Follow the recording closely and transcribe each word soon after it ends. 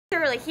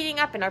really heating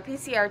up in our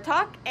PCR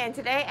talk, and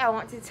today I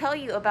want to tell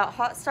you about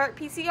hot start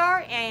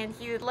PCR and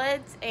heated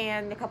lids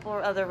and a couple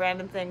of other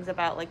random things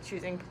about like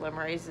choosing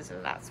polymerases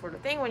and that sort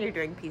of thing when you're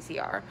doing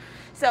PCR.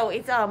 So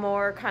it's a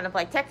more kind of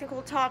like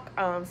technical talk,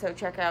 so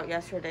check out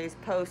yesterday's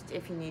post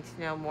if you need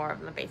to know more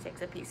of the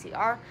basics of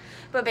PCR.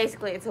 But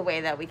basically it's a way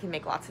that we can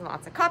make lots and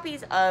lots of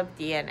copies of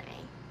DNA.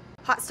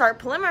 Hot start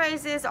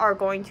polymerases are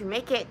going to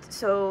make it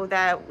so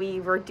that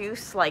we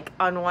reduce like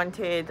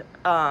unwanted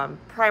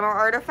primer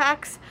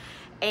artifacts,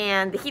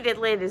 and the heated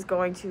lid is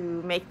going to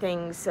make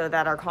things so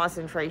that our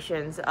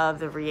concentrations of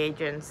the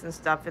reagents and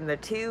stuff in the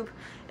tube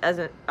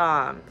doesn't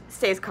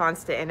stays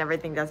constant, and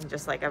everything doesn't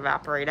just like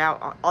evaporate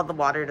out. All the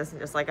water doesn't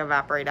just like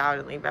evaporate out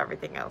and leave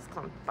everything else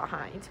clumped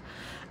behind.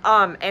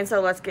 And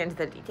so let's get into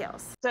the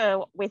details.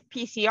 So with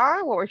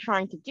PCR, what we're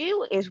trying to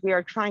do is we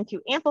are trying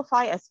to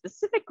amplify a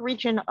specific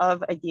region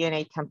of a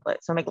DNA template.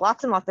 So make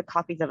lots and lots of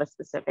copies of a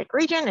specific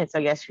region. And so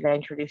yesterday I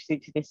introduced you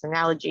to this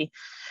analogy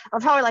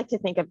of how I like to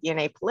think of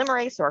DNA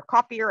polymerase or a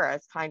copier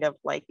as kind of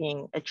like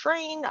being a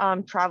train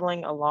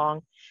traveling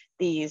along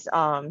these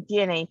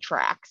DNA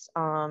tracks,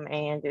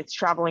 and it's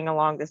traveling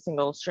along the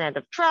single strand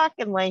of track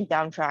and laying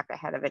down track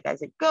ahead of it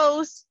as it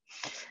goes.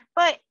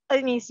 But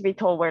it needs to be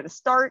told where to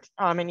start.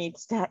 You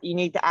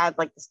need to add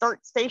like the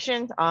start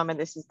station, and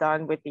this is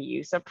done with the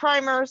use of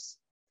primers.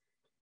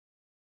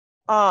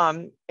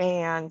 And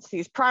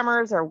these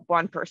primers are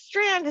one per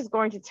strand is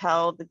going to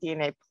tell the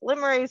DNA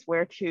polymerase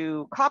where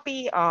to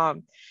copy.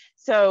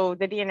 So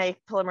the DNA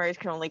polymerase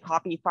can only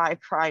copy 5'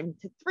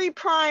 to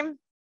 3'.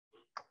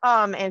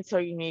 And so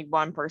you need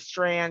one per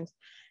strand.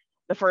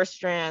 The first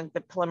strand,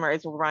 the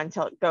polymerase will run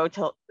till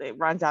it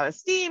runs out of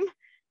steam.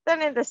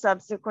 Then in the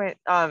subsequent,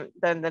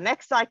 then the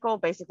next cycle,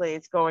 basically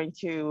it's going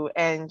to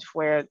end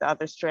where the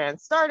other strand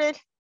started,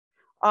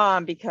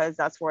 because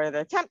that's where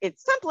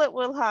its template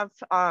will have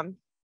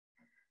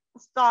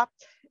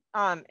stopped.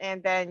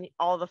 And then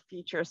all the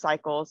future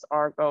cycles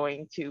are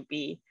going to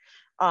be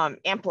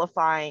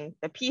amplifying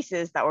the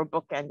pieces that were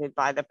bookended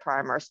by the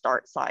primer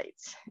start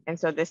sites. And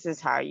so this is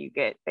how you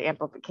get the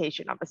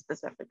amplification of a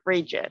specific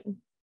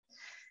region.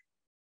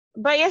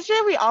 But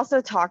yesterday we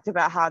also talked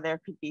about how there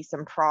could be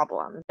some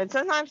problems. And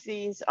sometimes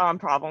these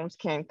problems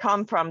can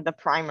come from the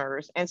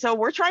primers. And so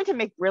we're trying to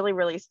make really,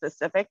 really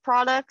specific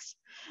products.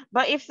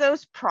 But if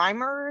those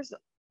primers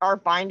are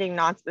binding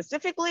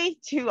non-specifically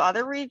to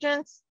other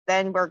regions,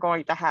 then we're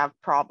going to have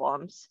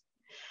problems.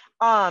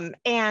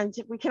 And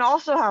we can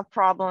also have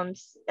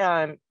problems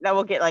that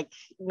will get like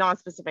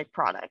non-specific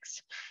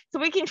products. So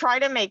we can try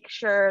to make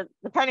sure,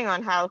 depending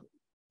on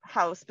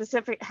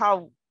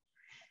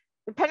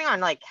depending on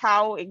like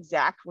how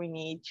exact we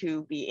need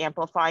to be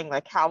amplifying,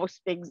 like how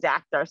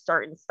exact our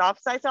start and stop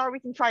sites are, we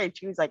can try to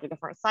choose like a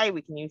different site.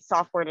 We can use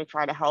software to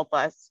try to help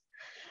us.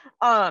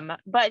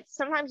 But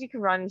sometimes you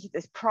can run into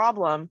this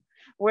problem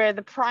where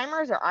the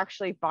primers are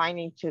actually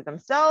binding to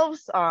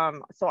themselves.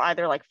 So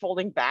either like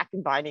folding back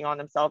and binding on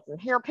themselves in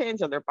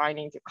hairpins, or they're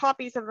binding to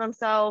copies of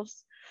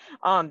themselves.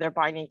 They're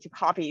binding to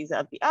copies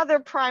of the other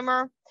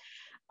primer.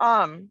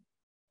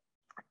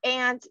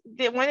 And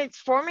when it's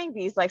forming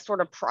these like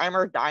sort of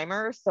primer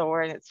dimers, so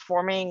when it's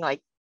forming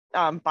like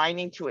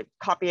binding to a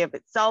copy of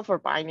itself or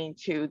binding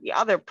to the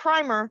other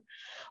primer,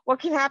 what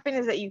can happen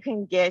is that you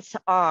can get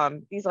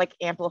these like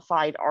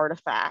amplified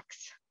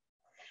artifacts.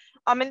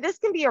 And this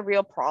can be a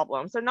real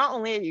problem. So not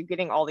only are you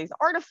getting all these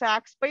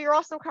artifacts, but you're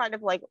also kind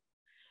of like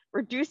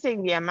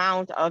reducing the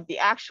amount of the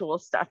actual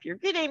stuff you're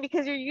getting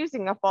because you're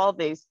using up all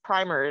these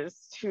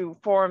primers to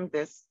form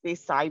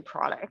these side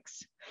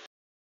products.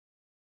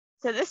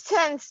 So this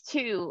tends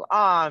to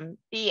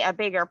be a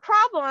bigger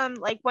problem,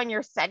 like when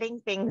you're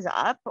setting things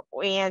up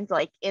and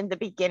like in the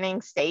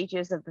beginning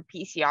stages of the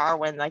PCR,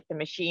 when like the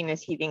machine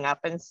is heating up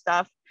and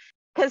stuff.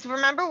 Because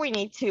remember, we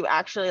need to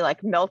actually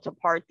like melt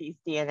apart these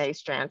DNA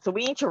strands. So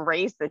we need to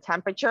raise the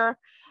temperature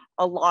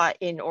a lot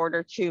in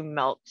order to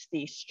melt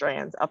these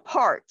strands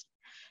apart.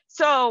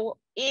 So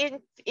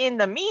in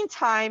the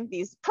meantime,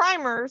 these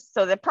primers,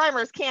 so the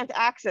primers can't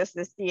access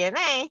this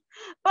DNA,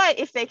 but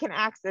if they can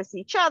access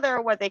each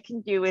other, what they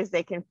can do is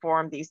they can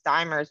form these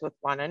dimers with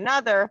one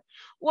another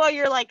while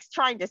you're like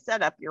trying to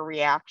set up your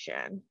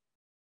reaction.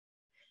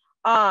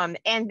 And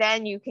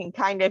then you can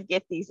kind of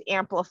get these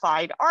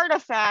amplified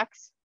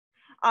artifacts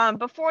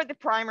before the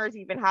primers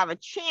even have a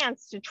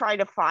chance to try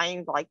to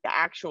find like the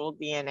actual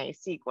DNA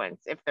sequence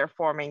if they're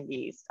forming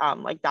these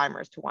like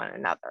dimers to one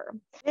another.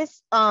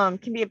 This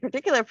can be a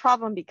particular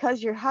problem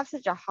because you have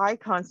such a high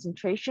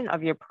concentration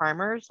of your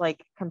primers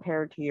like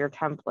compared to your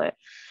template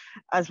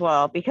as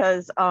well,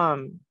 because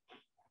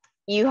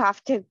you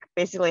have to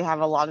basically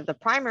have a lot of the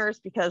primers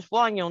because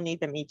one, you'll need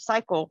them each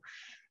cycle.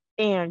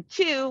 And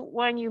two,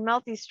 when you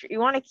melt these, you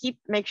want to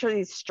make sure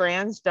these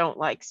strands don't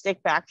like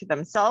stick back to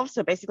themselves.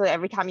 So basically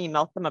every time you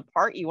melt them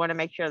apart, you want to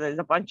make sure there's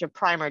a bunch of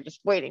primer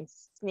just waiting to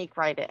sneak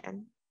right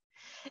in.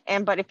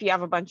 But if you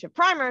have a bunch of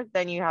primers,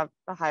 then you have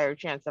a higher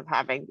chance of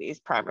having these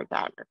primer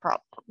dimer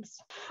problems.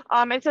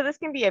 And so this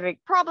can be a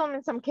big problem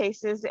in some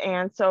cases.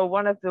 And so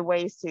one of the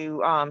ways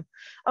to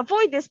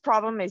avoid this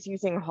problem is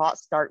using hot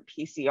start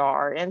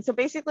PCR. And so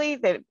basically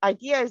the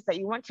idea is that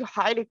you want to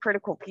hide a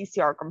critical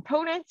PCR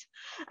component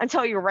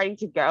until you're ready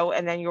to go,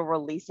 and then you'll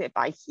release it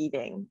by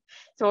heating.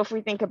 So if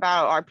we think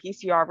about our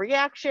PCR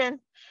reaction,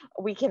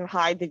 we can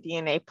hide the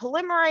DNA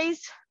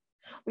polymerase,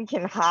 we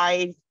can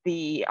hide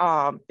the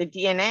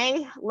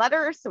DNA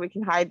letters, so we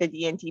can hide the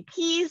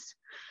DNTPs,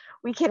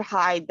 we could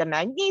hide the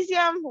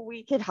magnesium,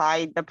 we could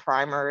hide the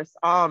primers.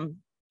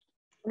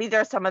 These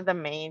are some of the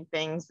main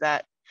things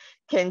that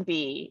can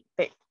be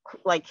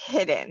like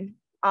hidden.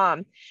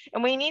 And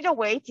we need a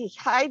way to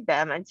hide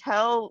them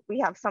until we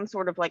have some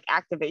sort of like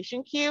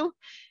activation cue,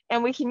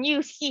 and we can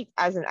use heat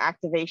as an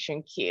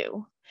activation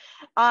cue.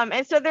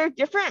 And so there are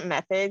different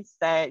methods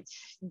that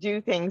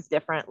do things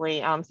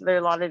differently. So there are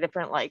a lot of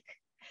different like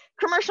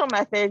commercial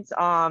methods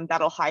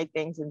that'll hide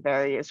things in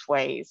various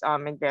ways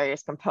in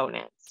various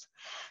components.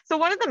 So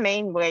one of the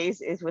main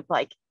ways is with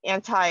like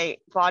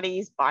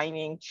antibodies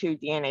binding to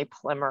DNA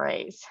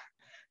polymerase.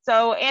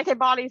 So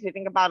antibodies, we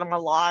think about them a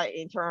lot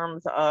in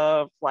terms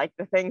of like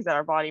the things that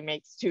our body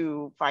makes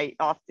to fight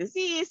off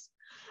disease,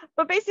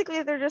 but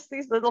basically they're just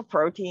these little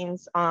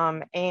proteins,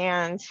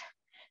 and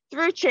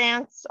through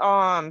chance,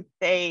 our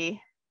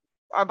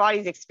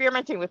body's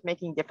experimenting with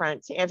making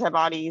different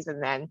antibodies,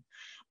 and then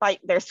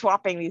they're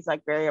swapping these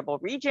like variable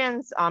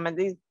regions, and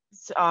these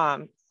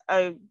some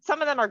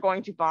of them are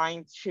going to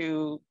bind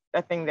to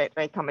the thing that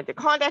they come into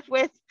contact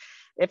with.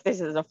 If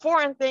this is a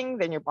foreign thing,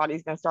 then your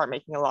body's going to start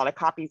making a lot of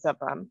copies of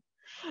them.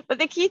 But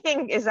the key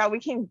thing is that we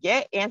can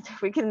get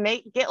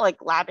like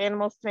lab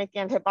animals to make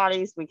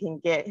antibodies. We can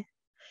get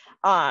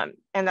and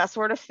that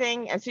sort of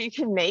thing. And so you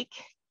can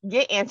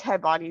get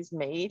antibodies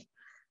made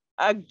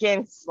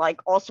against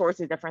like all sorts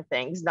of different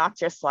things, not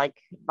just like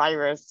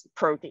virus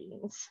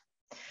proteins.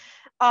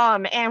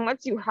 And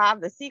once you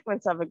have the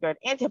sequence of a good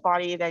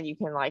antibody, then you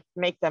can like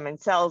make them in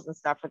cells and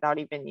stuff without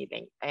even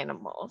needing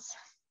animals.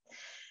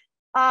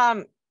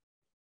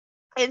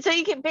 And so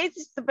you can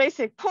the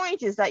basic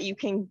point is that you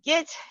can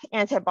get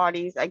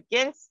antibodies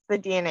against the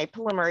DNA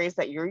polymerase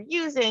that you're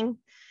using,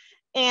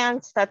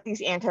 and that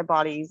these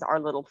antibodies are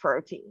little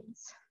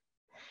proteins.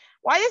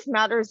 Why this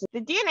matters,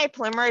 the DNA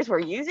polymerase we're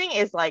using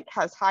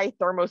has high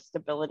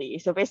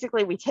thermostability. So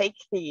basically we take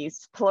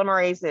these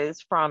polymerases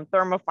from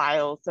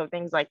thermophiles, so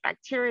things like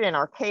bacteria and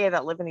archaea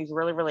that live in these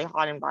really, really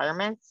hot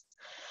environments.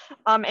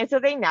 And so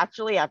they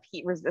naturally have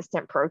heat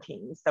resistant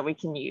proteins that we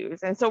can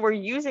use. And so we're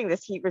using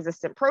this heat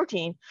resistant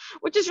protein,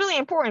 which is really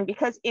important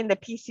because in the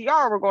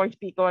PCR, we're going to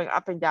be going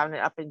up and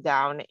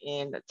down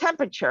in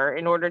temperature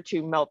in order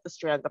to melt the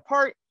strands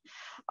apart.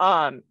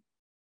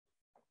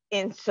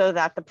 And so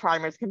that the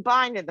primers can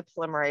bind and the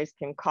polymerase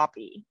can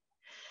copy.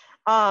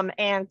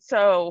 And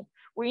so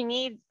we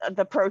need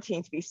the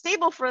protein to be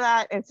stable for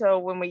that. And so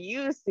when we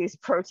use these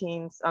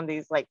proteins on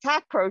these like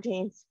Taq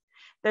proteins,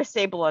 they're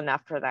stable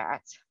enough for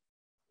that.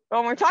 But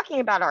when we're talking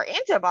about our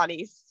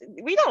antibodies,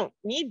 we don't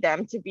need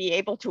them to be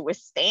able to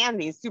withstand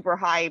these super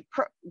high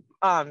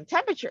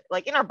temperature.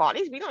 Like in our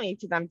bodies, we don't need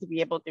them to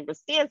be able to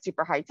withstand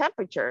super high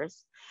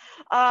temperatures.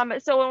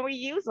 So when we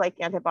use like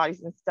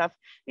antibodies and stuff,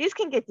 these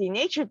can get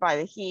denatured by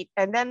the heat,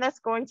 and then that's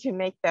going to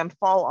make them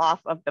fall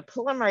off of the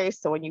polymerase.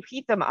 So when you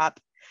heat them up,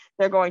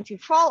 they're going to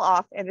fall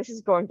off, and this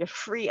is going to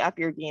free up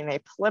your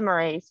DNA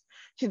polymerase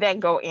to then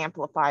go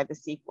amplify the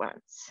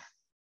sequence.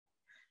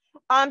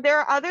 There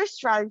are other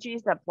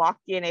strategies that block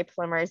DNA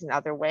polymerase in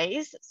other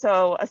ways.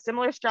 So a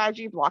similar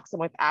strategy blocks them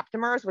with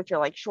aptamers, which are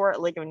like short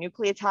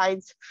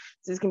oligonucleotides.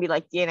 So this can be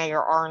like DNA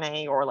or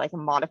RNA or like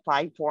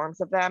modified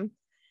forms of them.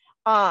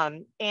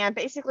 And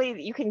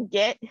basically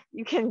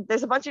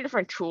there's a bunch of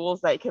different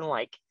tools that you can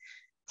like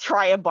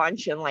try a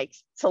bunch and like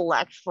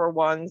select for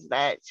ones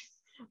that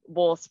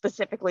will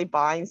specifically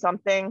bind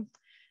something.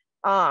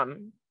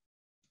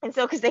 And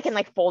so, because they can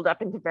like fold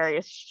up into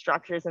various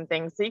structures and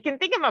things. So you can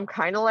think of them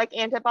kind of like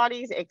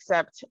antibodies,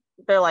 except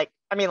they're like,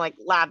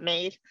 lab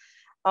made.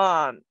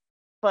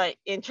 But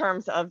in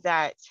terms of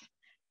that,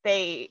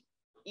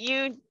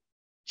 you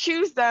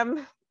choose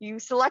them, you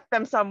select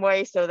them some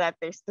way so that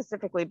they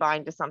specifically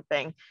bind to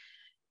something.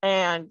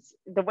 And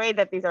the way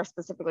that these are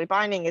specifically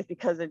binding is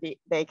because of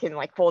they can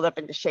like fold up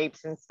into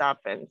shapes and stuff.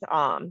 And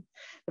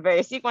the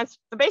various sequence,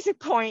 the basic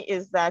point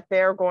is that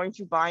they're going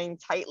to bind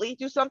tightly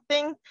to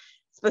something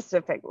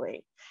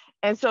specifically.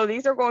 And so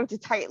these are going to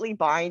tightly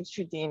bind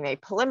to DNA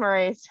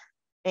polymerase.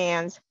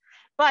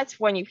 But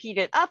when you heat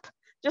it up,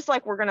 just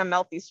like we're going to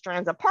melt these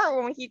strands apart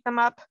when we heat them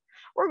up,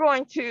 we're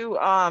going to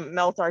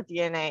melt our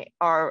DNA,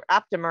 our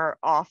aptamer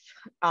off,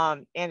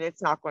 and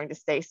it's not going to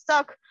stay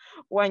stuck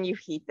when you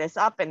heat this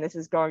up, and this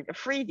is going to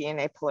free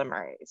DNA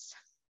polymerase.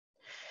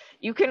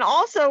 You can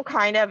also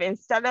kind of,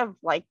 instead of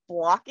like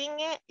blocking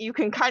it, you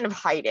can kind of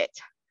hide it.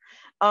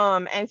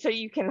 And so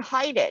you can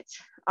hide it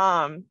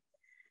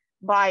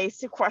by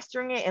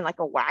sequestering it in like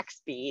a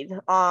wax bead.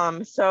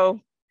 So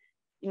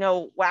you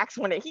know, wax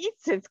when it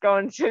heats, it's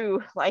going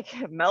to like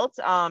melt.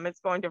 It's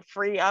going to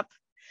free up,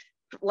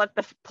 let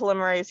the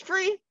polymerase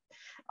free.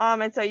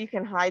 And so you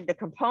can hide the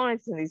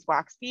components in these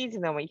wax beads,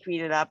 and then when you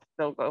heat it up,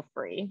 they'll go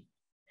free.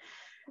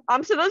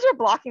 So those are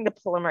blocking the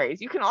polymerase.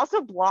 You can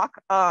also block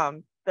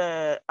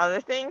the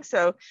other thing.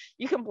 So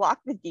you can block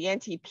the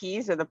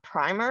DNTPs or the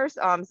primers.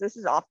 So this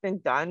is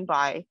often done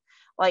by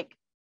like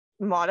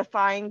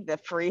modifying the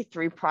free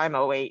 3'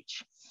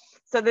 OH.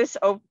 So this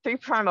 3'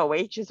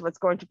 OH is what's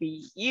going to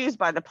be used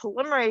by the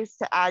polymerase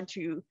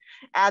to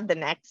add the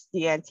next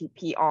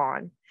DNTP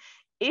on.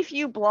 If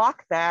you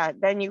block that,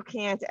 then you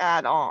can't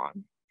add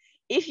on.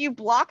 If you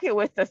block it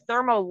with the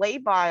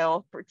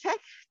thermolabile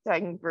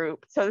protecting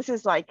group, so this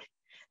is like,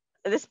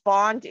 this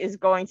bond is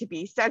going to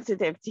be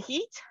sensitive to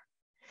heat.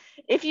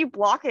 If you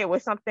block it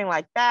with something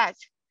like that,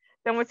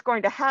 then what's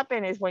going to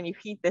happen is when you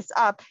heat this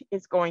up,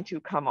 it's going to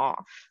come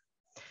off.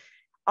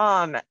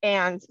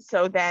 And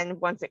so then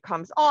once it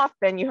comes off,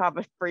 then you have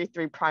a free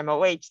 3'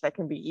 OH that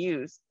can be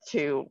used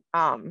to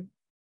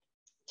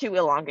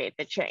elongate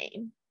the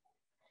chain.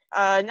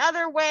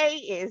 Another way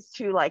is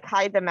to like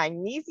hide the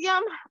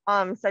magnesium,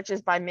 such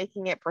as by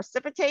making it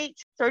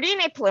precipitate. So our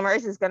DNA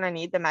polymerase is going to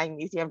need the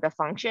magnesium to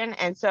function.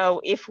 And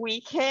so if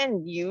we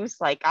can use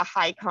like a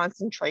high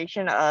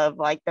concentration of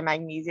like the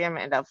magnesium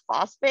and a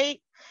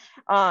phosphate,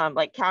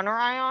 like counter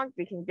ions,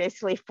 we can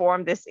basically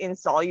form this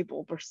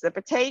insoluble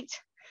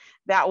precipitate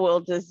that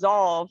will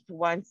dissolve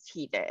once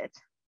heated.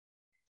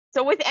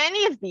 So with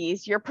any of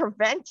these, you're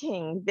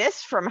preventing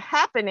this from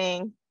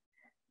happening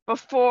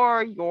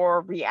before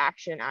your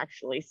reaction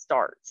actually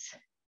starts.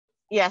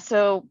 Yeah,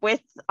 so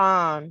with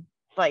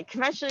like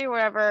conventionally,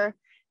 whatever,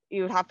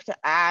 you have to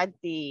add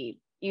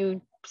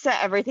you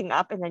set everything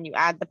up and then you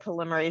add the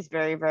polymerase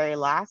very, very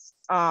last.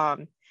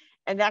 And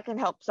that can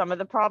help some of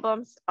the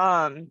problems,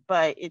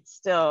 but it's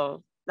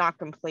still not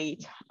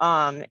complete.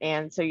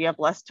 And so you have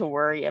less to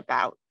worry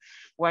about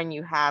when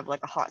you have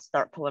like a hot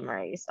start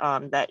polymerase,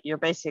 that you're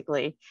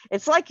basically,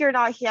 it's like you're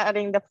not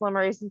adding the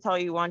polymerase until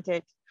you want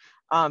it.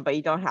 But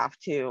you don't have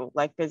to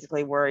like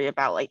physically worry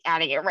about like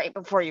adding it right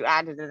before you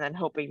add it and then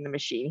hoping the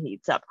machine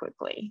heats up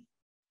quickly.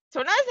 So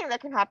another thing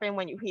that can happen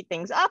when you heat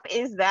things up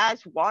is that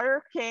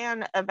water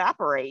can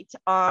evaporate.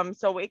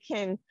 So it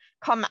can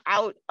come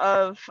out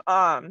of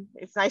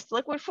its nice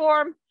liquid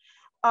form.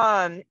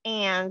 And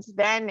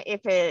then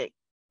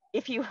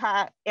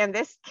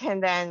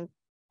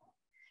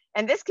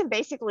this can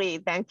basically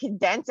then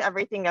condense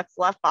everything that's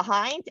left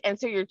behind. And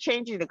so you're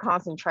changing the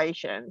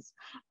concentrations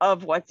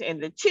of what's in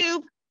the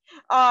tube.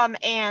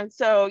 And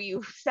so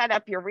you set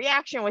up your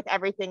reaction with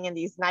everything in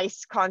these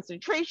nice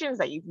concentrations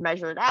that you've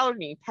measured out,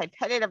 and you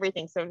pipetted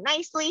everything so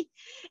nicely.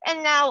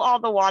 And now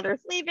all the water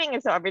is leaving,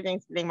 and so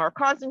everything's getting more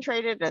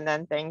concentrated, and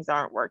then things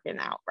aren't working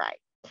out right.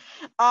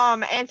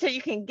 And so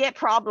you can get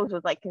problems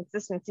with like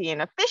consistency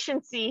and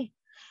efficiency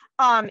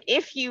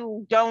if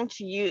you don't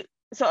use.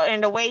 So,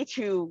 and a way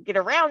to get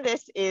around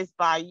this is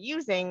by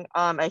using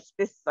like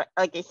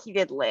a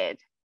heated lid.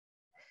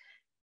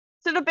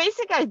 So the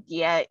basic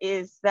idea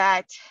is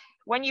that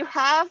when you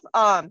have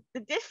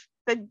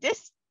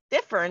the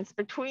difference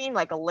between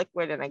like a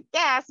liquid and a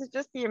gas is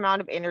just the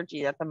amount of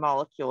energy that the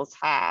molecules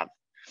have.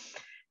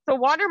 So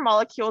water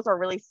molecules are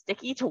really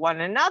sticky to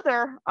one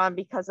another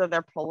because of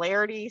their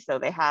polarity. So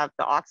they have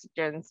the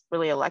oxygen's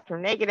really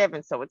electronegative,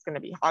 and so it's going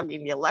to be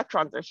hogging the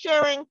electrons they're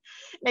sharing,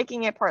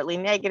 making it partly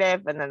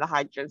negative, and then the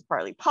hydrogen's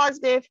partly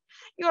positive.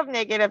 You have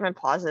negative and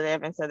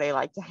positive, and so they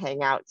like to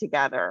hang out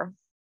together.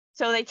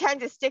 So they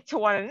tend to stick to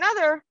one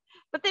another,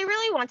 but they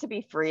really want to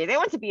be free. They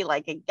want to be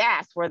like a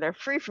gas where they're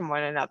free from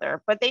one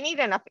another, but they need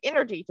enough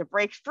energy to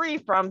break free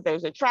from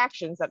those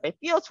attractions that they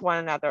feel to one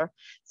another.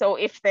 So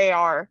if they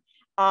are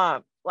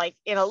like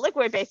in a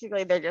liquid,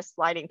 basically they're just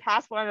sliding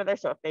past one another.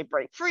 So if they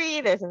break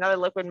free, there's another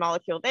liquid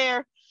molecule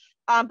there.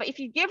 But if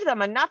you give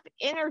them enough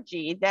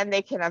energy, then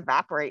they can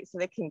evaporate. So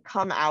they can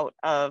come out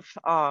of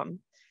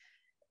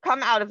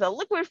the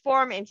liquid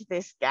form into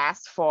this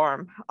gas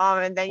form.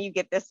 And then you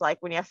get this,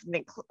 like when you have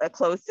a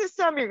closed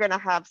system, you're going to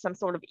have some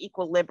sort of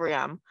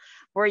equilibrium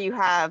where you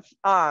have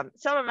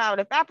some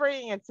amount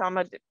evaporating and some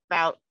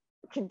about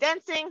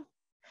condensing.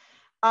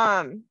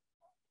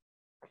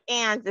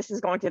 And this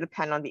is going to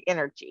depend on the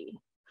energy,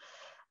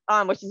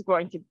 which is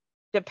going to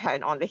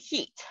depend on the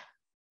heat.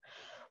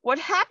 What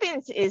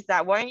happens is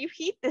that when you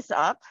heat this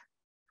up,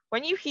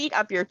 when you heat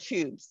up your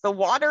tubes, the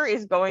water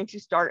is going to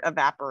start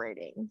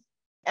evaporating.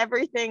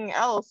 Everything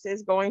else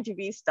is going to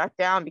be stuck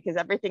down because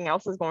everything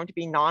else is going to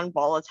be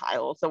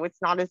non-volatile. So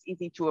it's not as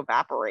easy to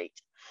evaporate.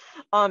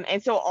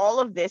 And so all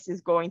of this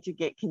is going to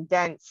get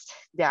condensed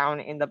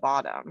down in the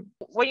bottom.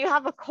 When you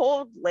have a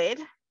cold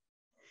lid,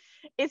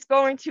 it's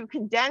going to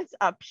condense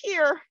up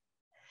here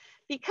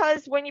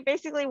because when it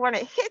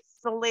hits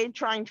the lid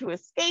trying to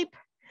escape,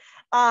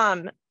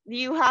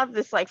 you have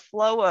this like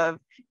flow of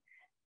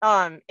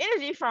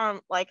energy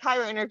from like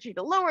higher energy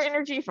to lower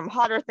energy, from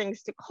hotter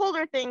things to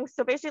colder things.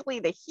 So basically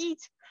the heat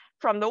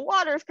from the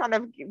water is kind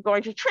of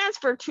going to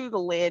transfer to the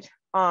lid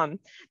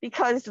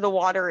because the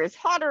water is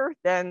hotter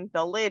than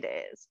the lid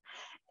is.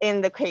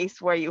 in the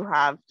case where you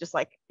have just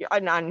like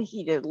an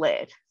unheated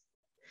lid.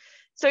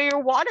 So your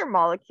water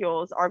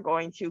molecules are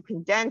going to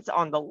condense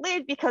on the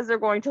lid because they're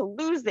going to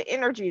lose the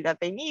energy that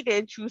they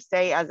needed to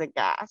stay as a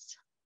gas.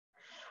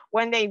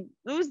 When they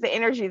lose the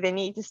energy they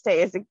need to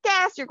stay as a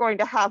gas, you're going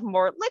to have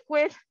more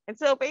liquid. And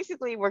so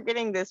basically we're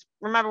getting this,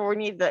 remember we're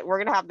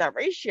going to have that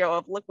ratio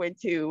of liquid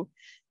to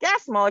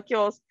gas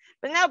molecules,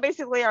 but now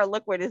basically our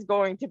liquid is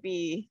going to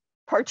be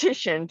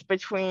partitioned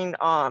between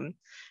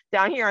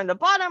down here on the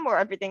bottom where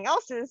everything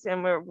else is,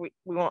 and where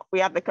we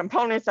have the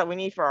components that we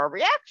need for our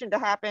reaction to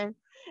happen.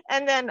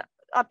 And then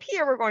up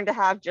here, we're going to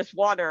have just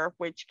water,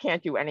 which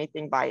can't do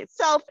anything by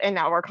itself. And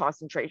now our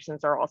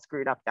concentrations are all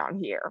screwed up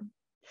down here.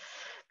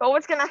 But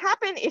what's going to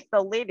happen if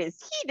the lid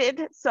is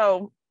heated?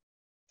 So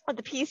with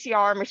the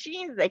PCR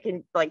machines,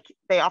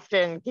 they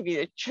often give you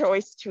the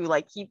choice to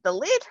like heat the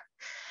lid.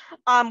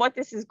 What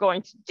this is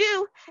going to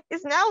do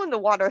is now when the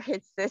water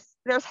hits this,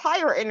 there's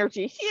higher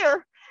energy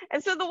here.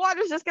 And so the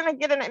water is just going to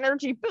get an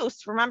energy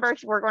boost. Remember,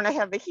 we're going to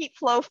have the heat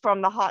flow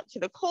from the hot to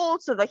the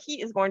cold. So the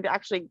heat is going to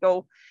actually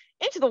go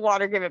into the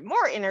water, give it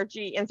more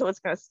energy. And so it's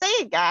going to stay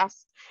a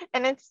gas.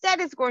 And instead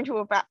it's going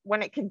to,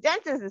 when it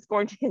condenses, it's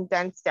going to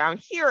condense down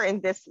here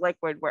in this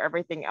liquid where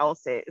everything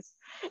else is.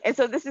 And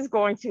so this is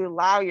going to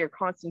allow your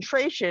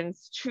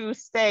concentrations to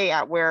stay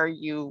at where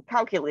you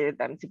calculated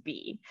them to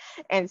be.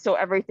 And so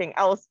everything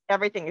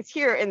is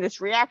here in this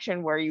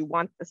reaction where you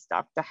want the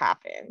stuff to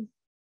happen.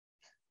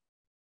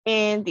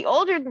 In the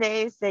older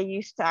days, they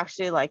used to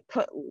actually like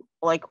put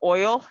like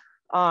oil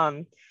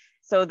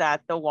so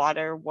that the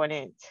water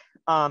wouldn't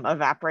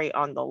evaporate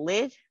on the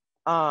lid.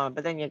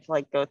 But then you have to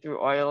like go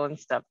through oil and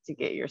stuff to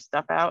get your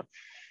stuff out.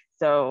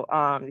 So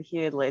the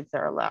heated lids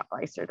are a lot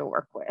nicer to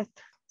work with.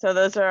 So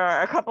those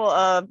are a couple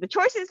of the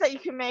choices that you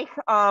can make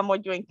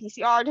when doing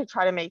PCR to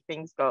try to make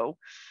things go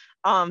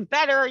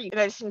better. In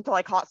addition to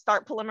like hot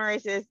start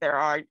polymerases, there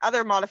are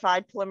other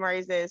modified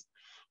polymerases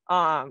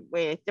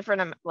with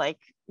different like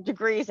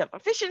degrees of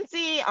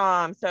efficiency.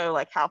 So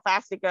like how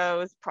fast it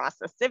goes,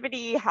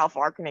 processivity, how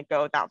far can it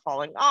go without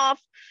falling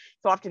off.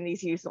 So often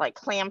these use like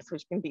clamps,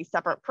 which can be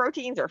separate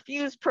proteins or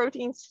fused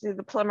proteins to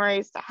the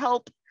polymerase to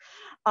help.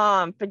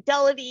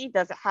 Fidelity,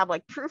 does it have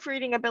like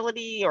proofreading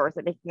ability, or is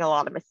it making a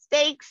lot of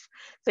mistakes?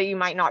 So you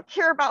might not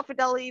care about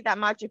fidelity that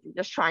much if you're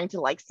just trying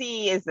to like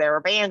see, is there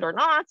a band or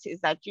not?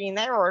 Is that gene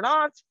there or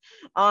not?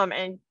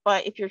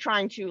 But if you're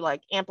trying to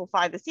like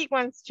amplify the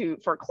sequence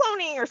for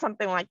cloning or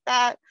something like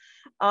that,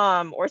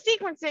 or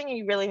sequencing,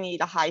 you really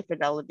need a high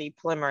fidelity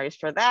polymerase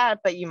for that,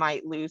 but you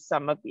might lose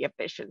some of the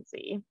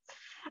efficiency.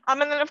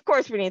 And then of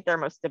course we need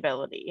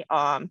thermostability.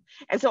 And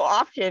so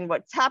often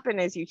what's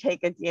happened is you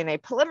take a DNA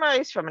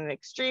polymerase from an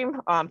extreme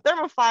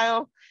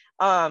thermophile,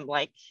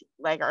 like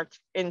our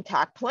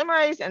intact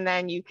polymerase, and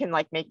then you can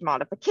like make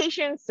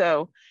modifications.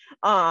 So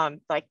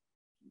like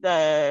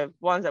the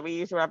ones that we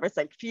use, whatever, it's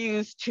like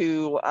fused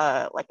to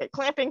like a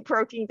clamping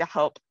protein to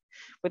help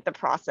with the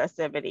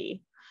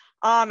processivity.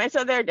 And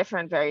so there are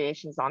different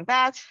variations on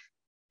that.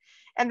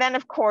 And then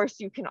of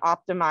course you can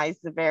optimize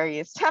the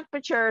various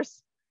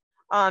temperatures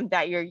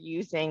that you're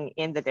using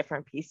in the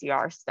different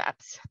PCR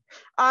steps.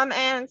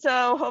 And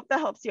so hope that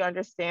helps you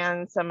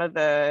understand some of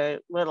the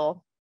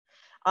little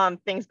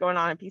things going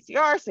on in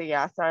PCR. So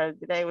yeah, so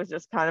today was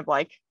just kind of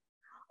like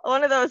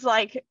one of those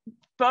like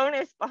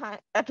bonus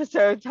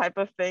episode type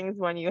of things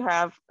when you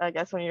have, I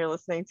guess when you're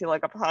listening to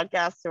like a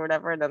podcast or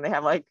whatever, and then they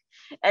have like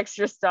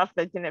extra stuff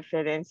that didn't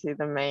fit into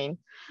the main.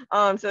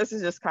 So this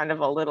is just kind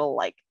of a little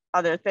like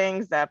other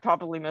things that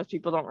probably most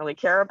people don't really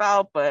care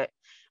about, but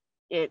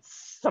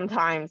it's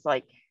sometimes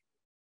like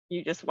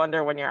you just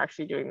wonder when you're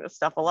actually doing this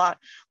stuff a lot,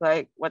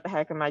 like what the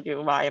heck am I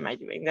doing? Why am I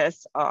doing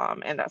this?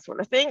 And that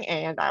sort of thing.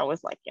 And I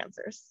always like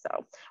answers.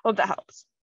 So hope that helps.